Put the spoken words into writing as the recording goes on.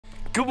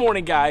Good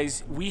morning,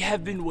 guys. We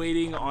have been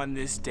waiting on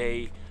this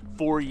day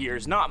for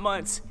years, not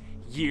months,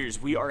 years.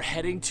 We are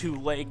heading to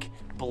Lake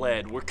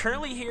Bled. We're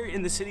currently here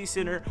in the city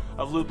center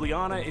of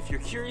Ljubljana. If you're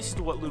curious as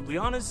to what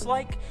Ljubljana is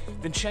like,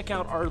 then check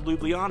out our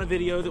Ljubljana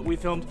video that we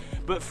filmed.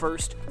 But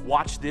first,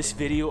 watch this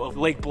video of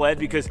Lake Bled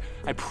because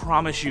I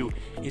promise you,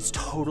 it's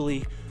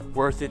totally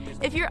worth it.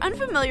 If you're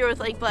unfamiliar with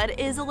Lake Bled, it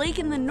is a lake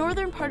in the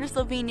northern part of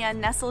Slovenia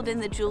nestled in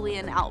the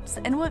Julian Alps.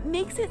 And what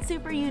makes it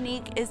super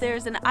unique is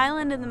there's an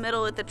island in the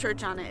middle with a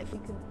church on it, if you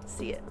can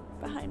see it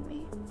behind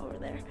me over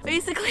there.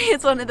 Basically,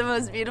 it's one of the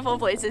most beautiful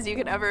places you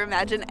could ever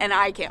imagine, and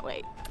I can't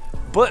wait.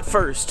 But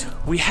first,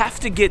 we have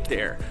to get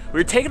there.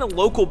 We're taking a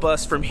local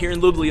bus from here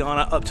in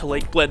Ljubljana up to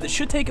Lake Bled that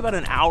should take about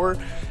an hour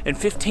and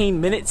 15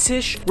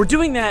 minutes-ish. We're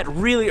doing that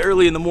really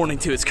early in the morning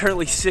too. It's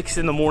currently 6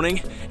 in the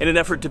morning in an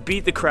effort to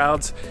beat the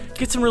crowds,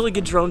 get some really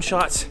good drone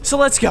shots. So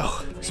let's go.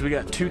 So we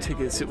got 2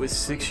 tickets. It was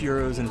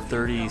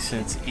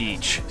 €6.30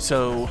 each.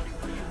 So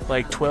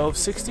like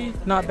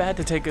 $12.60, not bad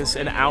to take us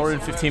an hour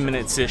and 15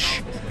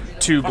 minutes-ish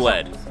to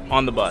Bled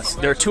on the bus.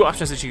 There are 2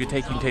 options that you can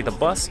take. You can take the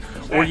bus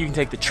or you can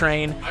take the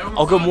train.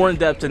 I'll go more in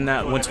depth in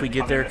that once we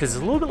get there because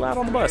it's a little bit loud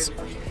on the bus.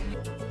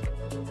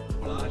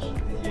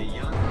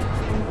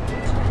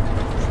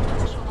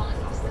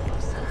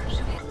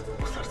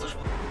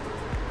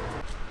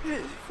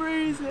 It's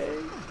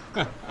freezing.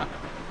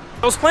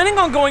 I was planning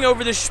on going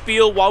over this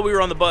spiel while we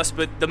were on the bus,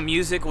 but the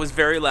music was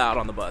very loud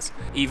on the bus.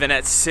 Even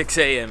at 6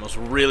 a.m. it was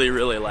really,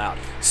 really loud.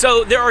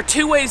 So there are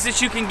 2 ways that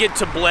you can get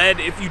to Bled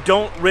if you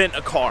don't rent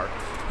a car.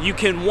 You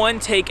can, one,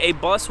 take a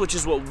bus, which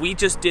is what we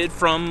just did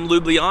from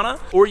Ljubljana,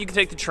 or you can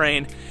take the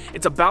train.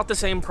 It's about the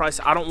same price.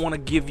 I don't want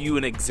to give you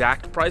an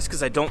exact price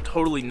because I don't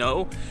totally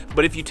know,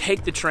 but if you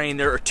take the train,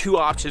 there are 2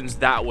 options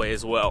that way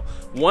as well.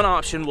 One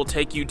option will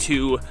take you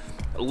to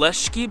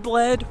Lake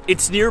Bled.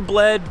 It's near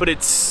Bled, but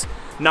it's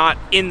not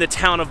in the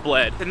town of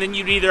Bled. And then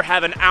you'd either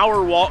have an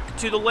hour walk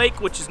to the lake,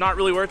 which is not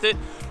really worth it,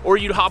 or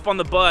you'd hop on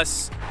the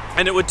bus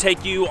and it would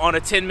take you on a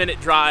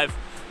 10-minute drive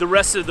the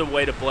rest of the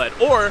way to Bled.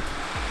 Or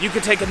you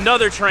could take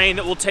another train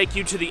that will take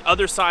you to the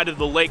other side of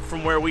the lake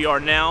from where we are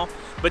now,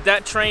 but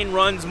that train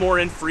runs more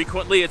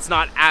infrequently. It's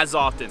not as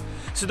often.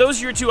 So those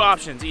are your 2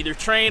 options, either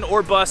train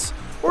or bus,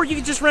 or you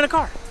can just rent a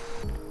car.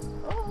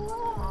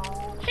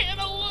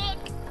 Hannah, look!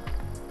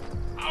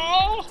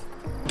 Oh!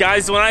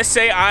 Guys, when I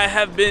say I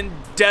have been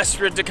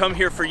desperate to come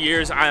here for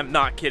years, I am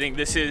not kidding.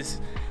 This is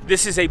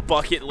a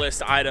bucket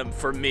list item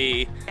for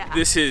me. Yeah.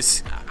 This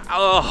is,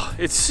 oh,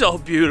 it's so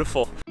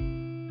beautiful.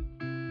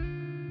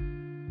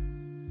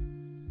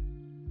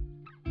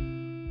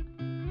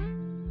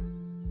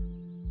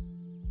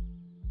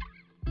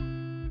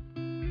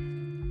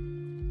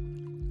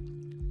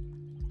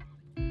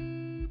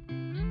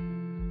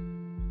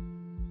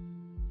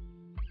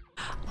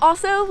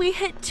 Also, we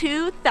hit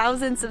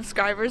 2,000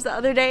 subscribers the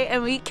other day,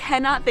 and we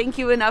cannot thank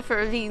you enough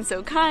for being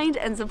so kind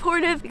and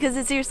supportive because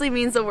it seriously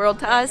means the world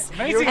to us.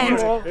 Amazing.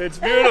 It's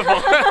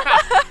beautiful.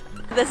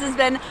 This has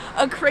been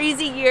a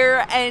crazy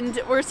year,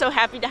 and we're so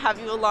happy to have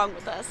you along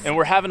with us. And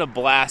we're having a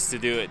blast to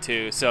do it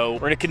too. So we're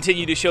going to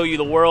continue to show you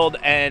the world,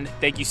 and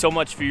thank you so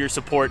much for your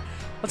support.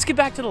 Let's get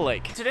back to the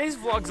lake. Today's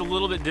vlog's a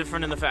little bit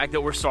different in the fact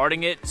that we're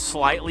starting it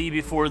slightly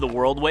before the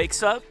world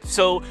wakes up.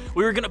 So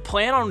we were gonna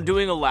plan on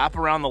doing a lap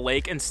around the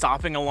lake and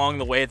stopping along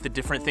the way at the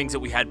different things that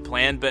we had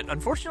planned, but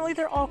unfortunately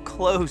they're all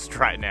closed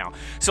right now.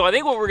 So I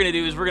think what we're gonna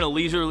do is we're gonna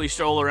leisurely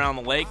stroll around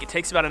the lake. It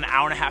takes about an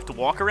hour and a half to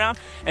walk around,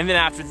 and then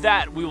after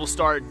that we will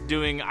start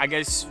doing, I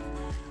guess,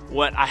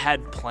 what I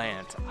had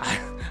planned.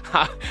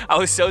 I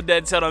was so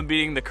dead set on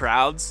beating the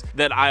crowds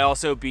that I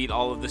also beat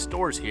all of the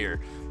stores here.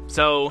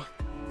 So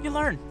you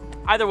learn.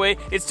 Either way,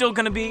 it's still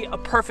gonna be a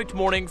perfect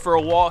morning for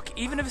a walk,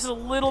 even if it's a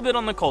little bit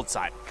on the cold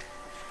side.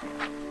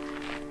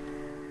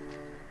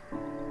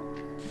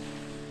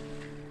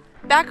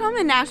 Back home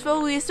in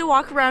Nashville, we used to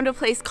walk around a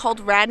place called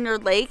Radnor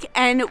Lake,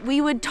 and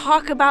we would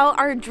talk about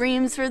our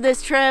dreams for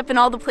this trip and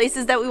all the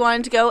places that we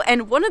wanted to go,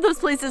 and one of those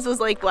places was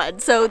Lake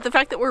Bled. So the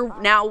fact that we're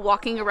now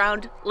walking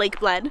around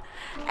Lake Bled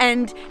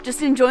and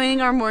just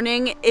enjoying our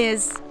morning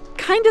is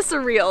kind of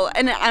surreal,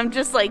 and I'm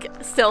just like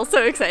still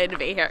so excited to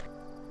be here.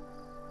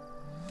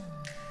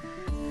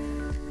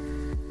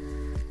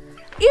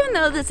 Even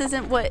though this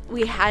isn't what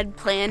we had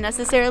planned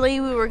necessarily,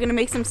 we were gonna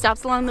make some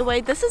stops along the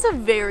way. This is a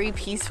very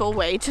peaceful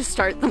way to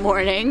start the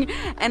morning,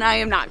 and I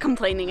am not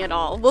complaining at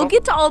all. We'll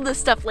get to all this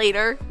stuff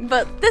later,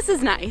 but this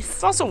is nice.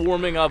 It's also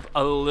warming up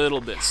a little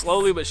bit,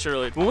 slowly but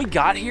surely. When we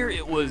got here,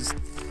 it was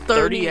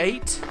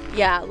 38?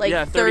 Yeah, like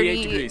yeah,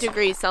 30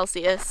 degrees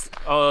Celsius.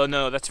 Oh,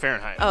 no, that's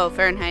Fahrenheit. Oh,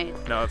 Fahrenheit.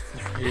 No,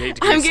 38 degrees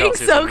I'm getting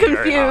Celsius so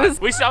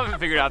confused. We still haven't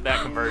figured out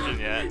that conversion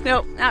yet.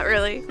 Nope, not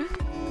really.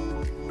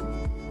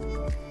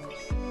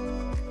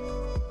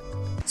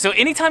 So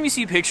anytime you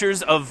see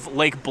pictures of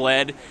Lake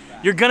Bled,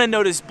 you're gonna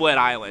notice Bled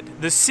Island.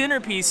 The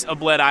centerpiece of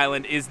Bled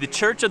Island is the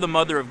Church of the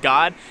Mother of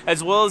God,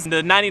 as well as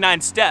the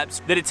 99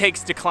 steps that it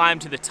takes to climb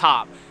to the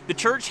top. The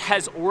church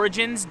has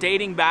origins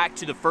dating back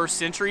to the 1st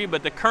century,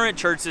 but the current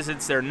church as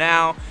it's there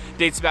now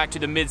dates back to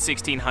the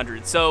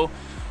mid-1600s. So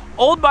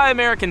Old by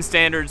American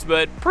standards,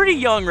 but pretty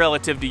young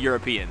relative to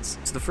Europeans.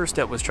 So the first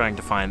step was trying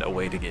to find a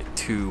way to get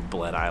to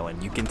Bled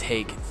Island. You can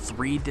take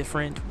 3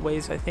 different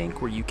ways, I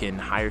think, where you can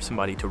hire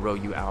somebody to row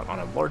you out on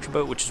a larger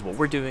boat, which is what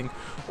we're doing,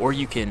 or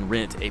you can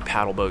rent a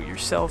paddle boat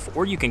yourself,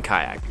 or you can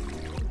kayak.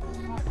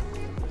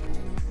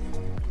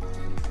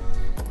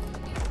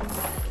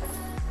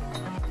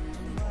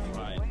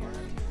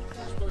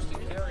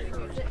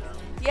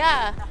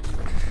 Yeah.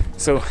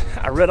 So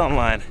I read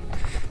online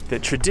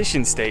that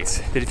tradition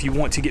states that if you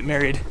want to get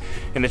married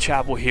in the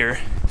chapel here,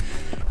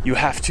 you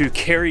have to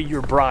carry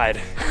your bride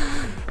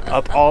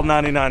up all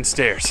 99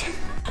 stairs.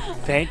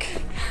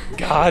 Thank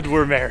God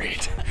we're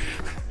married.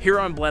 Here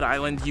on Bled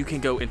Island, you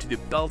can go into the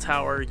bell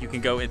tower, you can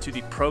go into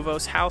the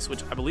provost house,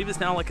 which I believe is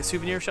now like a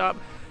souvenir shop.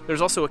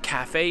 There's also a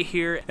cafe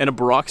here and a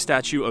Baroque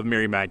statue of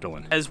Mary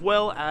Magdalene, as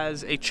well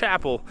as a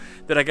chapel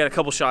that I got a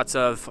couple shots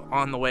of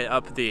on the way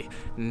up the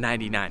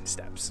 99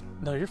 steps.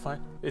 No, you're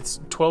fine. It's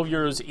 12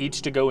 euros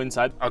each to go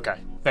inside. Okay,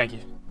 thank you.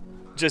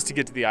 Just to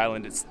get to the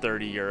island, it's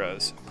 30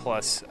 euros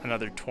plus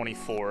another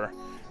 24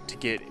 to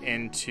get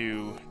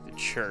into the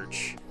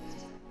church.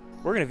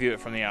 We're gonna view it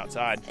from the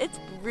outside. It's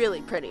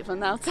really pretty from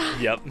the outside.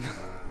 Yep.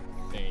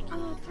 Thank you.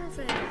 Oh,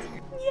 perfect.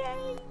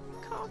 Yay,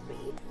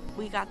 coffee.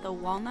 We got the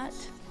walnut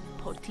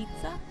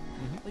potitza,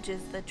 which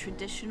is the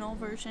traditional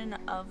version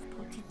of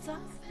potitza.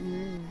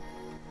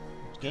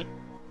 It's good.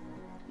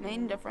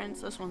 Main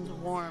difference, this one's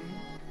warm.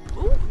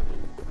 Ooh.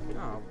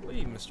 Oh,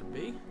 leave, Mr.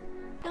 B.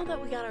 Now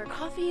that we got our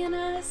coffee in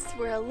us,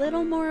 we're a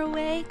little more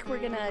awake. We're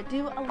gonna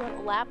do a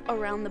little lap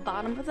around the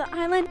bottom of the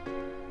island.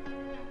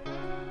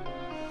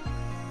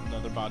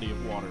 Another body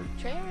of water.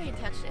 Trey already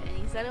touched it, and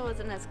he said it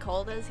wasn't as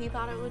cold as he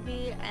thought it would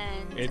be,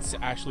 and It's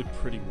actually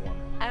pretty warm.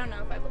 I don't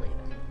know if I believe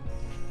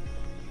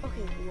it.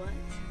 Okay, what?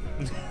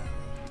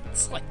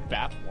 It's like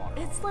bath water.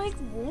 It's like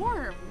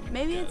warm.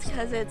 Maybe it's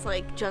because it's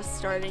like just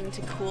starting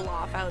to cool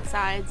off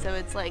outside, so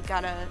it's like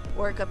gotta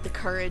work up the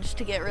courage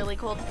to get really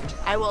cold.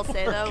 I will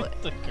say though,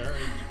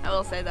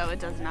 it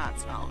does not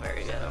smell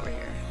very good over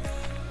here.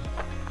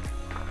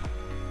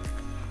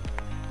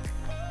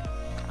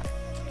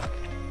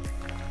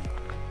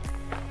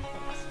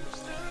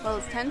 Well,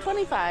 it's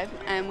 10:25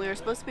 and we were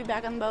supposed to be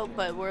back on the boat,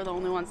 but we're the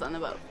only ones on the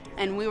boat.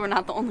 And we were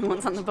not the only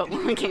ones on the boat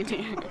when we came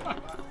here.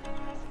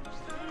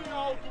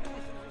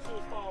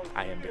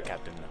 I am the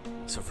captain now.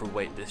 So for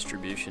weight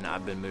distribution,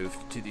 I've been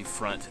moved to the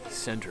front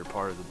center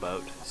part of the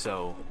boat.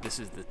 So this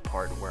is the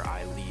part where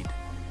I lead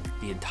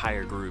the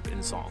entire group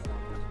in song.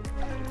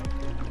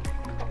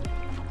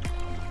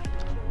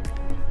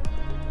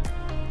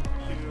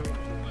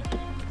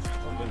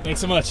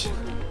 Thanks so much.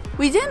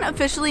 We didn't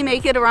officially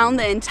make it around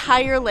the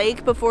entire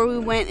lake before we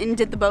went and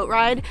did the boat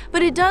ride,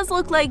 but it does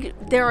look like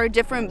there are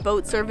different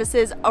boat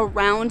services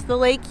around the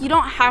lake. You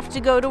don't have to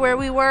go to where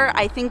we were.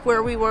 I think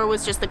where we were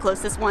was just the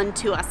closest one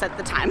to us at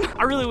the time.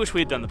 I really wish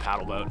we had done the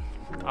paddle boat,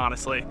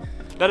 honestly.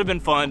 That'd have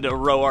been fun to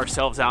row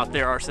ourselves out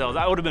there ourselves.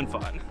 That would have been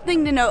fun.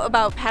 Thing to note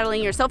about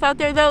paddling yourself out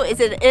there though is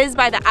it is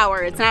by the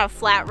hour. It's not a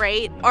flat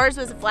rate. Ours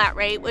was a flat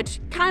rate, which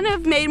kind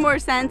of made more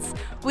sense.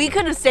 We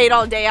could have stayed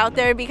all day out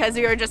there because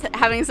we were just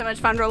having so much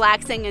fun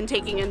relaxing and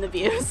taking in the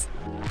views.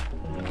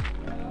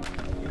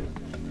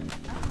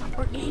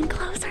 We're getting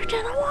closer to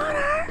the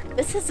water.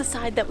 This is the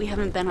side that we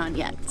haven't been on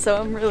yet, so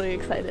I'm really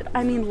excited.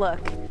 I mean, look,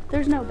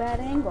 there's no bad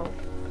angle.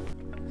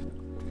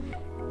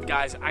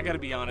 Guys, I gotta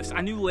be honest,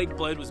 I knew Lake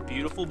Bled was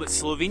beautiful, but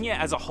Slovenia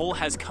as a whole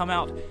has come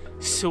out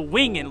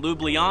swinging.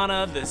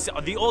 Ljubljana,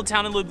 the old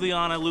town in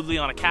Ljubljana,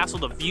 Ljubljana Castle,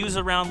 the views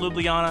around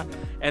Ljubljana,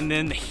 and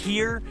then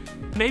here,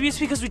 maybe it's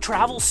because we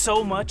travel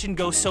so much and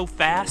go so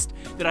fast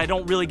that I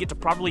don't really get to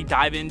properly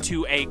dive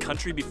into a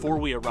country before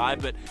we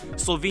arrive, but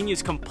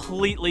Slovenia's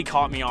completely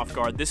caught me off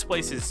guard. This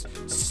place is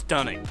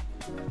stunning.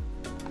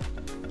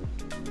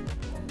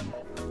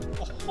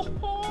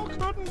 Oh,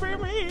 couldn't be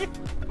me.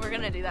 We're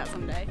gonna do that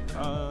someday.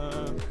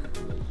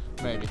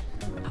 Maybe.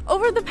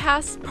 Over the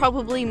past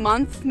probably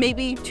month,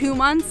 maybe 2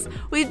 months,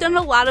 we've done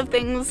a lot of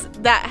things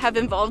that have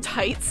involved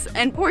heights,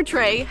 and poor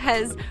Trey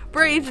has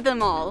braved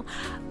them all.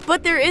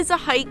 But there is a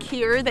hike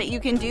here that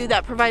you can do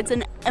that provides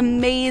an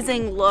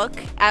amazing look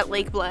at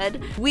Lake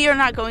Bled. We are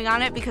not going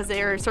on it because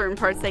there are certain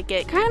parts that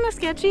get kind of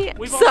sketchy.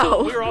 We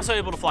were also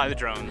able to fly the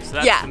drones.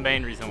 That's the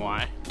main reason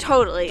why.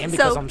 Totally. And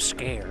because I'm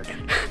scared.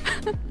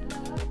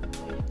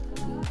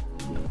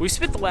 We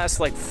spent the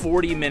last like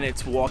 40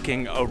 minutes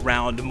walking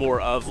around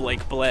more of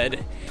Lake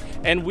Bled,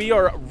 and we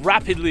are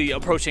rapidly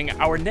approaching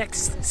our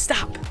next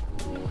stop.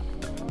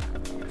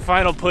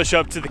 Final push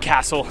up to the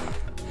castle.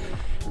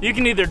 You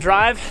can either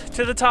drive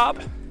to the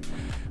top,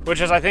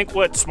 which is I think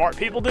what smart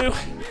people do,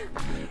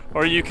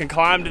 or you can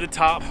climb to the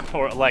top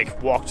or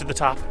like walk to the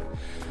top,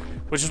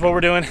 which is what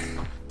we're doing.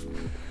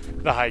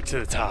 The hike to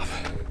the top.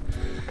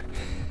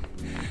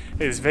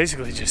 It is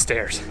basically just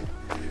stairs.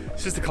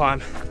 It's just a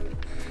climb.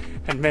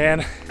 And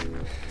man,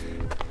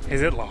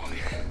 is it long.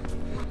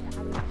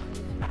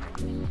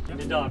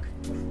 Good dog.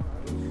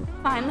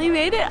 Finally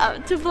made it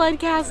up to Bled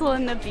Castle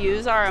and the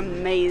views are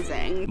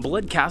amazing.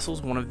 Bled Castle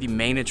is one of the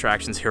main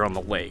attractions here on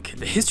the lake.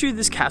 The history of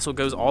this castle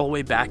goes all the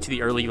way back to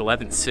the early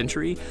 11th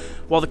century,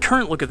 while the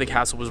current look of the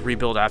castle was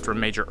rebuilt after a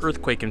major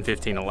earthquake in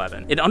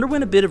 1511. It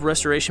underwent a bit of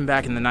restoration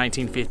back in the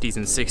 1950s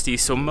and 60s,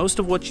 so most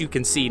of what you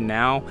can see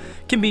now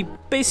can be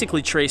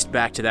basically traced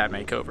back to that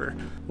makeover.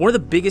 One of the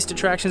biggest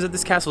attractions of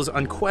this castle is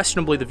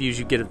unquestionably the views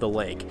you get of the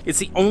lake. It's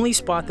the only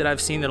spot that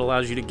I've seen that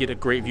allows you to get a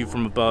great view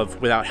from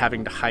above without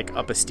having to hike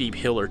up a steep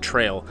hill or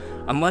trail,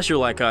 unless you're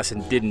like us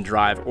and didn't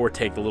drive or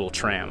take the little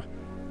tram.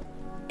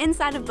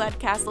 Inside of Bled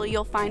Castle,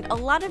 you'll find a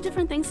lot of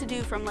different things to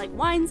do, from like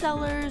wine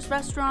cellars,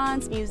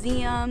 restaurants,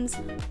 museums,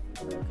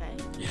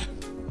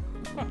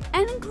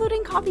 and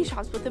including coffee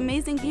shops with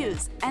amazing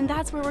views. And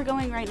that's where we're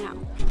going right now.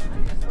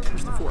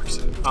 Where's the forks?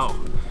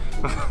 Oh.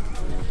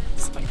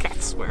 It's like, I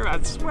swear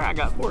I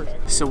got forks.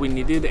 So we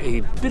needed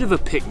a bit of a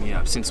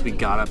pick-me-up since we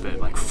got up at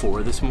like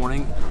 4 this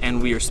morning,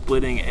 and we are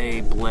splitting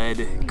a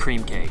Bled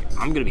cream cake.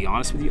 I'm gonna be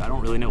honest with you, I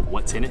don't really know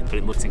what's in it, but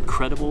it looks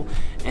incredible,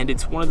 and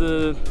it's one of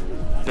the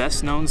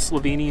best-known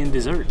Slovenian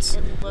desserts.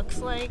 It looks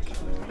like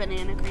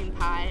banana cream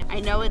pie. I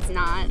know it's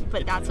not,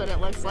 but that's what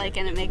it looks like,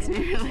 and it makes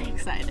me really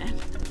excited.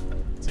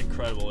 It's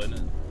incredible, isn't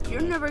it?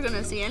 You're never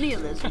gonna see any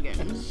of this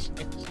again.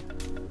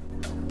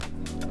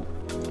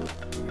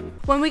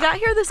 When we got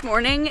here this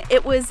morning,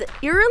 it was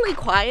eerily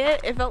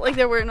quiet. It felt like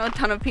there weren't a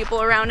ton of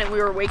people around and we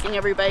were waking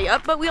everybody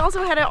up, but we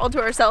also had it all to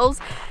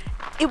ourselves.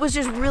 It was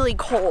just really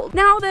cold.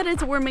 Now that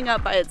it's warming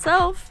up by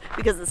itself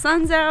because the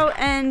sun's out,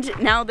 and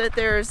now that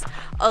there's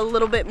a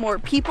little bit more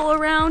people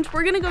around,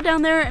 we're gonna go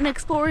down there and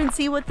explore and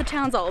see what the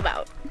town's all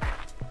about.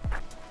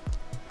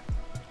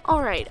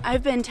 All right,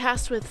 I've been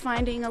tasked with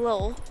finding a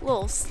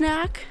little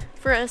snack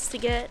for us to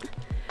get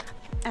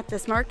at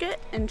this market,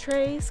 and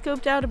Trey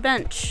scoped out a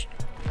bench.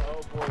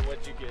 Oh boy,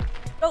 what'd you get?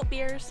 Goat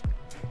beers.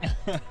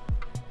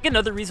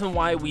 Another reason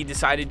why we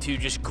decided to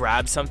just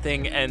grab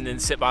something and then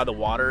sit by the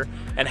water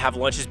and have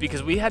lunch is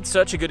because we had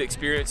such a good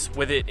experience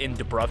with it in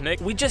Dubrovnik.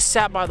 We just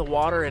sat by the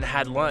water and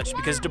had lunch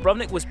because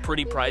Dubrovnik was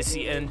pretty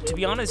pricey, and to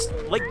be honest,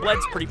 Lake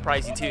Bled's pretty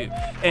pricey too.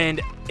 And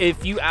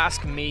if you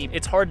ask me,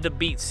 it's hard to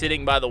beat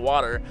sitting by the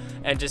water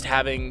and just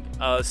having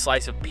a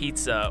slice of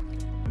pizza.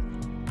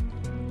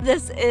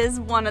 This is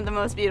one of the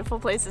most beautiful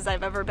places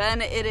I've ever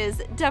been. It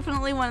is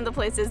definitely one of the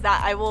places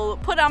that I will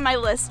put on my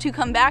list to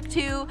come back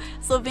to.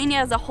 Slovenia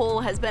as a whole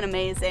has been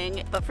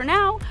amazing. But for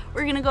now,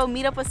 we're gonna go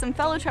meet up with some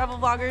fellow travel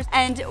vloggers,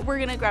 and we're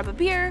gonna grab a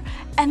beer.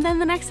 And then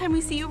the next time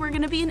we see you, we're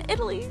gonna be in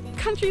Italy,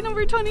 country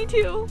number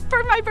 22,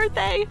 for my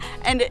birthday.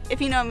 And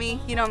if you know me,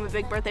 you know I'm a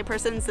big birthday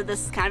person, so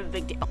this is kind of a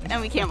big deal.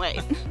 And we can't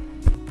wait.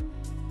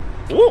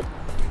 Woo!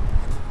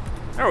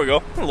 There we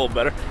go, a little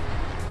better.